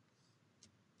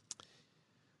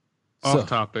 Off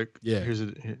topic. Yeah.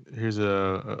 Here's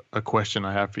a question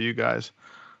I have for you guys.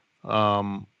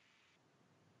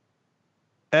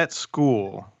 At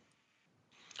school,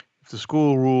 if the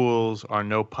school rules are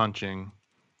no punching,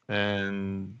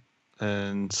 and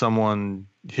someone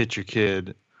hit your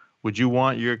kid, would you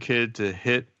want your kid to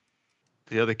hit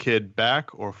the other kid back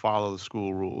or follow the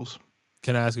school rules?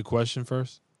 Can I ask a question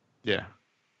first? Yeah.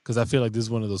 Because I feel like this is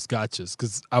one of those gotchas.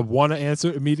 Because I want to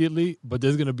answer immediately, but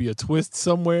there's going to be a twist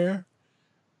somewhere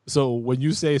So when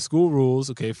you say school rules,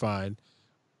 okay, fine.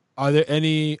 Are there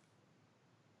any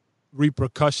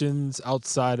repercussions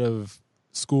outside of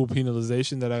school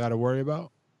penalization that I got to worry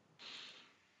about?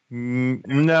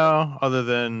 No, other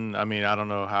than I mean, I don't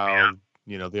know how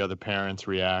the other parents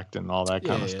react and all that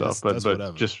kind of Yeah, stuff, that's but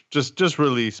whatever. just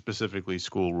really specifically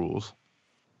school rules.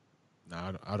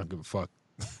 No, I don't give a fuck.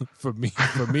 For me,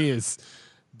 it's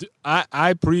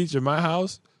I preach in my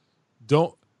house.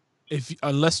 Don't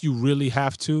unless you really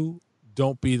have to,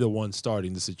 don't be the one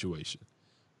starting the situation.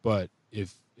 But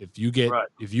if you get Right.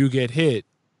 hit,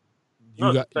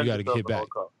 you got defend to yourself get hit at all back.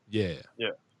 costs. Yeah.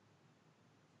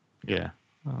 Yeah,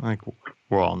 I think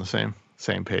we're all on the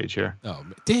same page here. Oh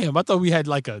man. Damn! I thought we had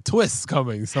like a twist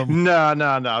coming. No.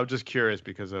 I'm just curious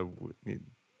because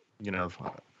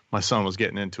my son was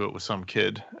getting into it with some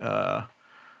kid the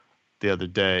other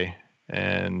day,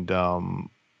 and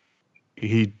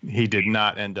he did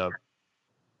not end up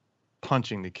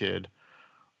punching the kid,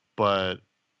 but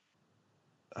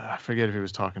I forget if he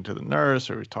was talking to the nurse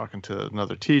or he was talking to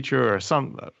another teacher or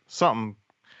something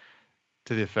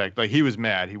to the effect. Like he was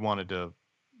mad. He wanted to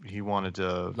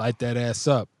light that ass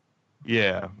up.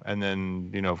 Yeah, and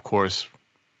then of course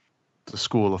the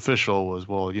school official was,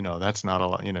 well, that's not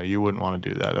allowed. You wouldn't want to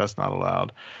do that. That's not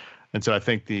allowed. And so I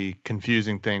think the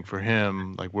confusing thing for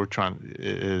him, like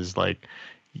is like,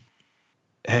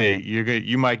 hey,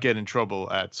 you might get in trouble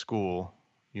at school.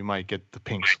 You might get the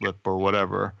pink slip or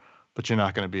whatever, but you're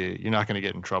not going to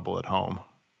get in trouble at home.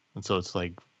 And so it's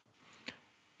like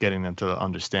getting them to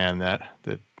understand that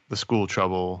the school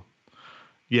trouble,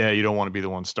 yeah, you don't want to be the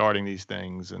one starting these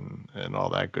things and all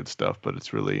that good stuff, but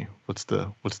it's really what's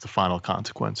the final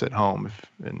consequence at home,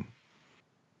 and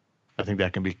I think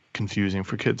that can be confusing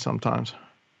for kids sometimes.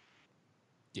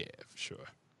 Yeah, for sure.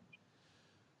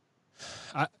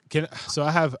 I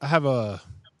have a,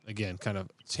 again, kind of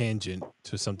tangent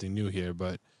to something new here,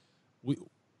 but I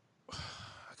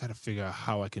got to figure out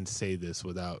how I can say this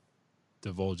without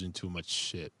divulging too much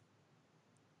shit.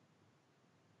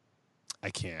 I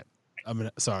can't. I'm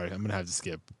gonna have to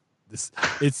skip this.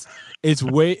 It's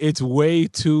way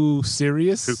too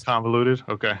serious. Too convoluted.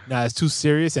 Okay. Nah, it's too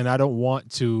serious, and I don't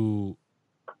want to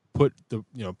put the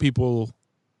people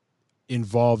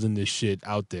involved in this shit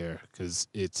out there because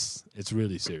it's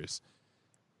really serious.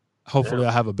 Hopefully,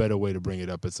 I'll have a better way to bring it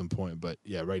up at some point. But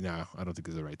yeah, right now I don't think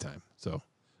it's the right time. So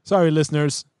sorry,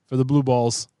 listeners, for the blue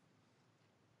balls.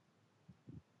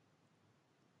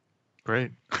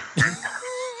 Great.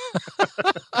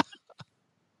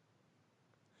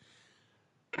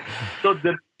 So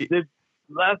the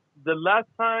last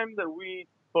time that we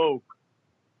spoke,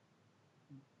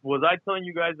 was I telling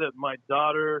you guys that my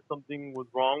daughter, something was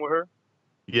wrong with her?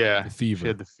 Yeah, The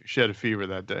fever. She had a fever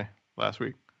that day last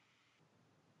week.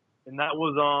 And that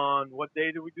was on what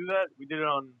day did we do that? We did it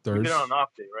on Thursday. We did it on an off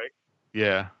day, right?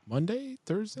 Yeah. Monday,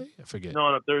 Thursday, I forget. No,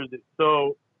 on a Thursday.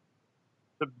 So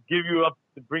to bring you up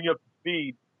to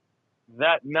speed,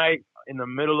 that night, in the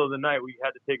middle of the night, we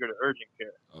had to take her to urgent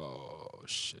care. Oh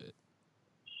shit.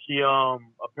 She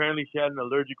apparently she had an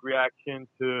allergic reaction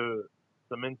to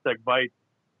some insect bites.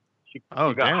 She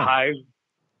got damn. hives.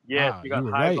 Yeah, Wow, she got you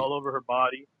were hives right. all over her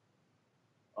body.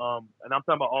 And I'm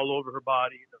talking about all over her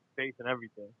body, the face and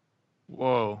everything.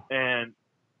 Whoa. And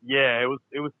yeah, it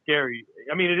was scary.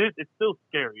 I mean, it's still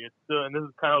scary. It's still, and this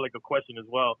is kind of like a question as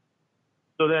well.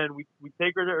 So then we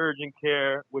take her to urgent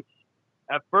care, which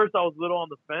at first I was a little on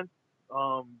the fence,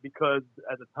 because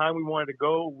at the time we wanted to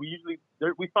go, we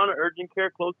found an urgent care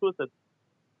close to us that's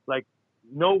like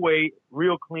no wait,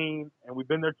 real clean, and we've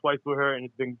been there twice with her, and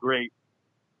it's been great.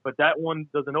 But that one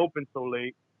doesn't open so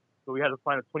late, so we had to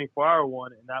find a 24-hour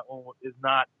one, and that one is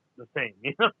not the same.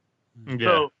 Yeah.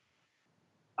 So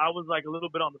I was like a little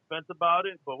bit on the fence about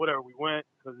it, but whatever, we went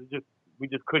because we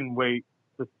just couldn't wait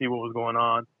to see what was going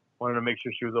on. Wanted to make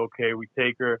sure she was okay. We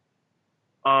take her.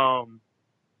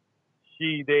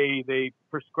 They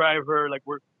prescribe her, like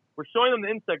we're showing them the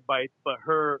insect bites, but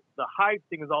the hive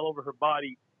thing is all over her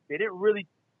body. They didn't really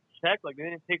check, like they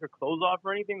didn't take her clothes off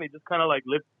or anything. They just kind of like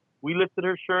we lifted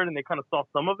her shirt and they kind of saw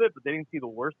some of it, but they didn't see the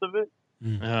worst of it.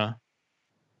 Yeah.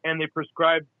 And they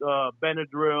prescribed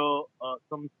Benadryl,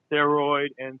 some steroid,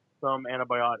 and some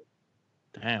antibiotics.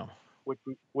 Damn. Which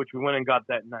we went and got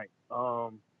that night.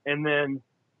 And then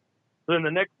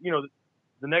the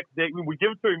next day we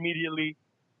give it to her immediately.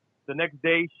 The next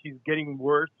day she's getting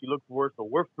worse. She looks worse, so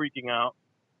we're freaking out.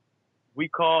 We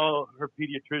call her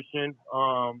pediatrician,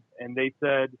 and they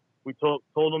said we told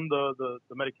them the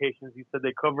medications. He said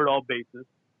they covered all bases,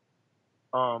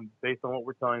 based on what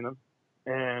we're telling them,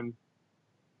 and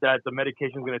that the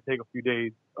medication is going to take a few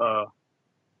days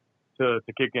to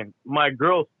kick in. My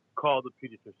girl's call the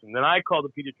pediatrician. Then I call the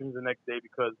pediatrician the next day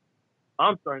because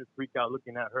I'm starting to freak out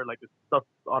looking at her. Like, there's stuff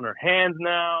on her hands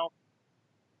now.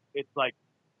 It's like,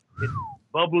 it's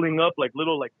bubbling up, like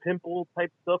little like pimple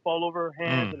type stuff all over her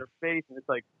hands and her face. And it's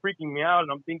like freaking me out.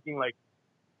 And I'm thinking like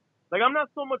I'm not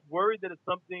so much worried that it's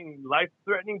something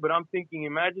life-threatening, but I'm thinking,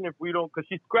 imagine if we don't, because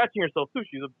she's scratching herself too.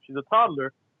 She's a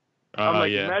toddler. I'm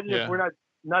like, imagine if we're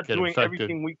not Get doing infected.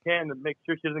 everything we can to make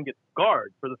sure she doesn't get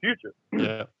scarred for the future.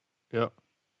 Yeah. Yep.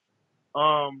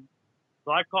 So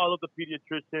I called up the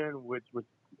pediatrician, which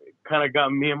kind of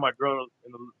got me and my girl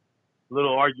in a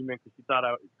little argument because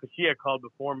because she had called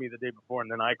before me the day before, and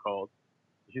then I called.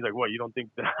 She's like, "What? You don't think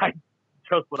that I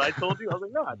trust what I told you?" I was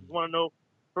like, "No, I just want to know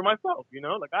for myself.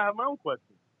 Like I have my own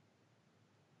questions."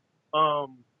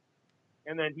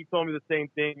 And then he told me the same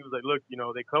thing. He was like, "Look,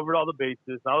 they covered all the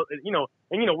bases.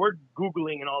 We're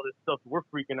Googling and all this stuff. So we're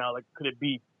freaking out. Like, could it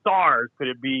be SARS? Could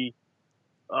it be,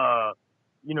 a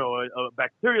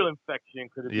bacterial infection?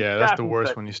 Could it be That's the staph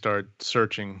worst infection?" when you start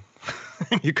searching.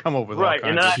 You come up with all Right, kinds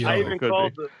and of I stuff.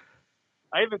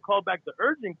 even called back to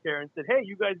urgent care and said, "Hey,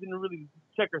 you guys didn't really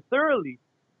check her thoroughly,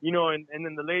 And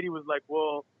then the lady was like,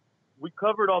 "Well, we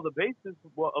covered all the bases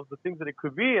of the things that it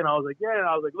could be." And I was like, "Yeah." And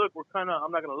I was like, "Look, I'm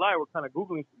not gonna lie, we're kind of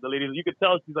Googling the lady." You could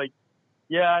tell she's like,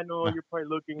 "Yeah, I know, you're probably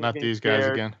looking." Not getting these guys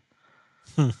scared." again.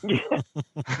 Yeah,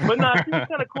 but nah, she was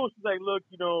kind of cool. She's like, "Look,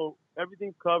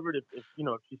 everything's covered. If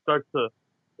she starts to,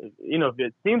 if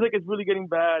it seems like it's really getting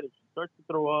bad, if she starts to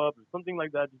throw up or something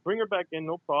like that, just bring her back in,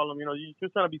 no problem. She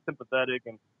was trying to be sympathetic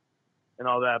and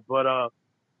all that." But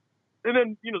and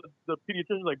then the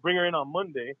pediatrician's like, "Bring her in on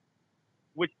Monday,"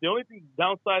 which the only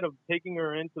downside of taking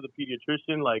her into the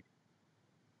pediatrician like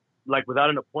without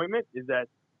an appointment is that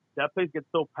place gets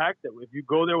so packed that if you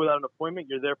go there without an appointment,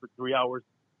 you're there for 3 hours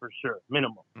for sure,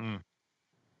 minimum.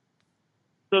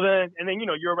 So then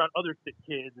you're around other sick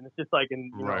kids, and it's just like,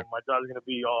 Right. my daughter's gonna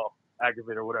be all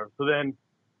aggravated or whatever. So then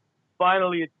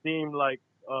finally it seemed like,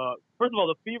 first of all,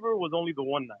 the fever was only the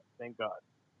one night, thank God.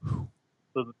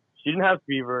 So she didn't have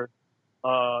fever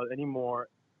anymore.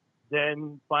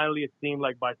 Then finally it seemed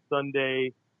like by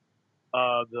Sunday,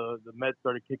 the meds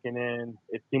started kicking in.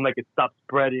 It seemed like it stopped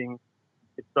spreading.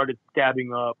 It started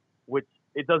scabbing up, which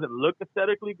it doesn't look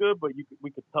aesthetically good, but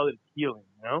we could tell that it's healing,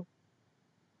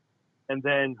 And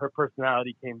then her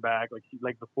personality came back.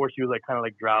 Like before, she was like kind of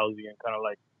like drowsy and kind of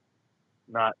like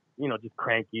not, just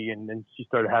cranky. And then she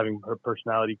started having her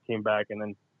personality came back. And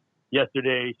then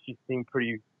yesterday she seemed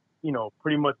pretty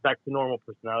much back to normal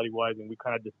personality wise. And we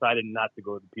kind of decided not to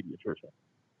go to the pediatrician.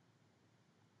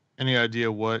 Any idea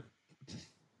what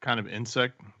kind of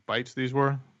insect bites these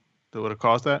were that would have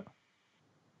caused that?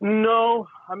 No,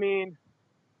 I mean,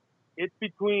 it's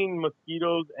between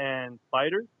mosquitoes and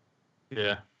spiders.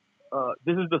 Yeah.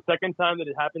 This is the second time that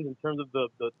it happens in terms of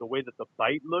the way that the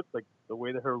bite looks, like the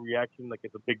way that her reaction, like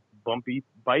it's a big bumpy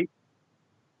bite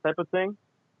type of thing.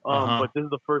 But this is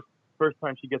the first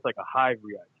time she gets like a hive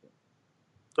reaction.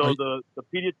 So the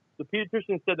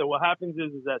pediatrician said that what happens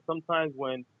is that sometimes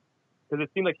because it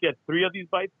seemed like she had 3 of these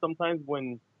bites, sometimes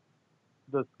when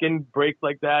the skin breaks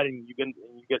like that and you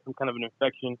get some kind of an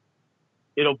infection,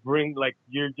 it'll bring like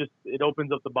it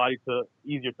opens up the body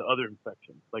easier to other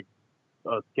infections, like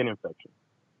skin infection.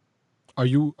 Are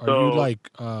you like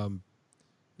are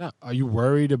you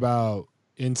worried about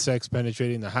insects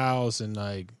penetrating the house, and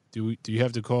like do you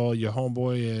have to call your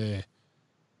homeboy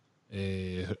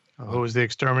Who was the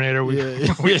exterminator we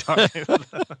talked about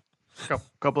a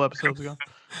couple episodes ago?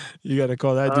 You got to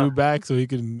call that dude back so he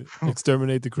can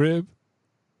exterminate the crib?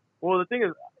 Well, the thing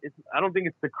is, I don't think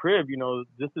it's the crib.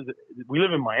 We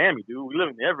live in Miami, dude. We live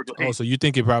in the Everglades. Oh, so you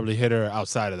think it probably hit her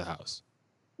outside of the house?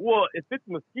 Well, if it's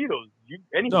mosquitoes,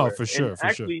 anywhere. No, for sure,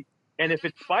 sure. And if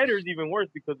it's spiders, even worse,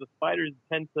 because the spiders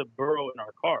tend to burrow in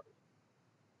our cars.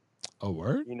 Oh,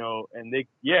 word? And they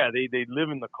live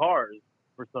in the cars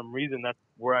for some reason. That's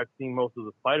where I've seen most of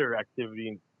the spider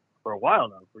activity for a while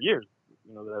now, for years.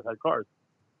 That I've had cars,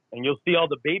 and you'll see all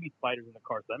the baby spiders in the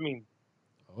cars. So that means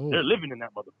they're living in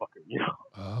that motherfucker.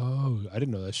 Oh, I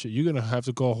didn't know that shit. You're gonna have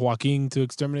to call Joaquin to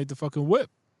exterminate the fucking whip.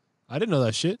 I didn't know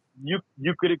that shit. You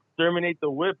could exterminate the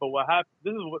whip, but what happens?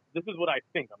 This is what I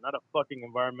think. I'm not a fucking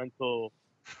environmental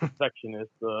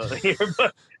protectionist here,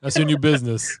 but that's your new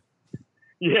business.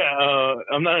 Yeah,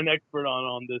 I'm not an expert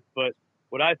on this, but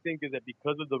what I think is that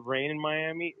because of the rain in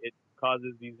Miami, it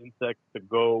causes these insects to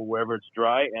go wherever it's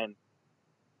dry, and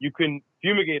you can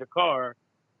fumigate a car,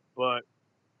 but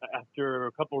after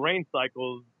a couple rain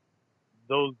cycles,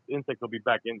 those insects will be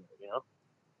back in there.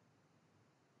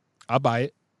 I'll buy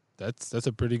it. That's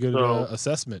a pretty good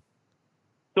assessment.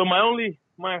 So my only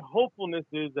my hopefulness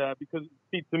is that because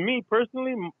see, to me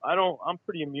personally, I'm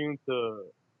pretty immune to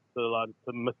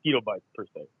mosquito bites per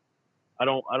se. I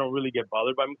don't really get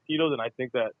bothered by mosquitoes, and I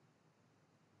think that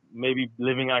maybe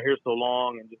living out here so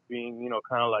long and just being,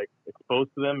 kind of like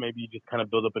exposed to them, maybe you just kind of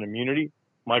build up an immunity.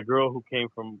 My girl who came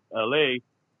from LA,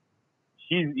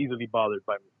 she's easily bothered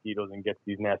by mosquitoes and gets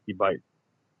these nasty bites.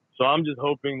 So I'm just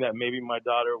hoping that maybe my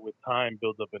daughter with time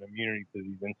builds up an immunity to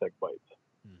these insect bites.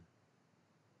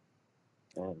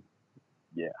 And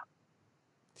yeah,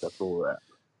 that's where we're at.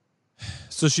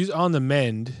 So she's on the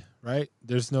mend, right?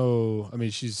 There's no, I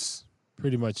mean, she's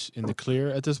pretty much in the clear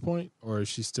at this point, or is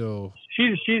she still?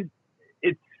 I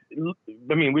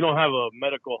mean, we don't have a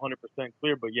medical 100%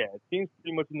 clear, but yeah, it seems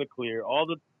pretty much in the clear. All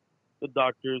the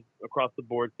doctors across the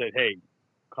board said, hey,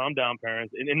 calm down,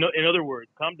 parents. In other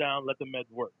words, calm down, let the meds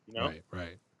work, Right.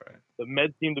 The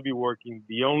meds seem to be working.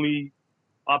 The only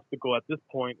obstacle at this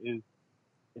point is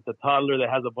it's a toddler that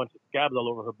has a bunch of scabs all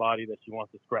over her body that she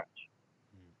wants to scratch.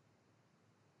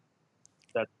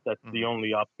 That's the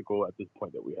only obstacle at this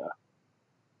point that we have.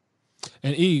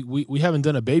 And E, we haven't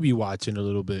done a baby watch in a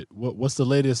little bit. What's the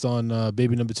latest on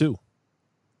baby number 2?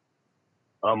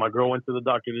 My girl went to the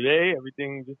doctor today.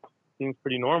 Everything just seems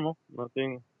pretty normal.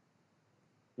 Nothing,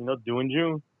 due in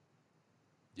June.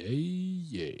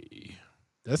 Yay.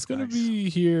 That's going to be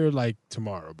here like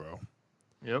tomorrow, bro.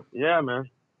 Yep. Yeah, man.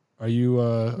 Are you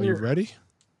you ready?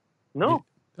 No.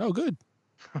 Oh, good.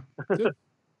 Good.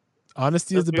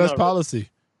 Honesty is the best policy.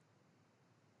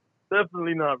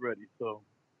 Definitely not ready. So,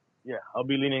 yeah, I'll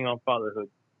be leaning on fatherhood.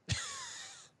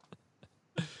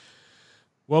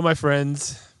 Well, my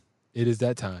friends, it is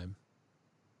that time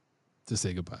to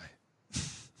say goodbye.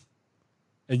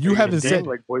 And you haven't said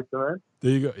like Boyz II Men?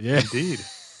 There you go. Yeah, indeed.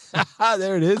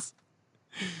 There it is.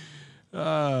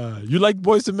 You like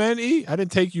Boyz II Men, E? I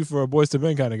didn't take you for a Boyz II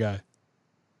Men kind of guy.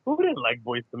 Who didn't like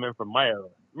Boyz II Men from my era?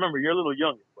 Remember, you're a little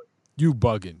young. You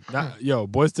bugging? Yo,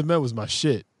 Boyz II Men was my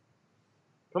shit.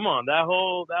 Come on, that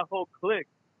whole clique,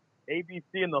 ABC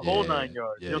and the whole 9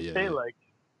 yards. Yeah. Like.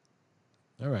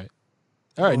 All right.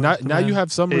 Now you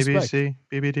have some respect. ABC,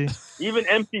 BBD. Even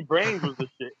MC Brains was the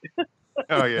shit.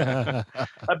 Oh yeah.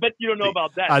 I bet you don't know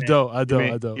about that. I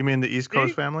man. don't. You mean the East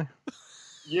Coast family?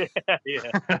 Yeah.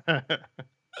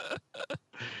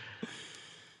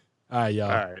 All right, y'all.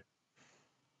 All right.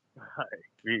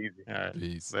 Easy. All right.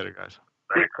 Peace. Later, guys.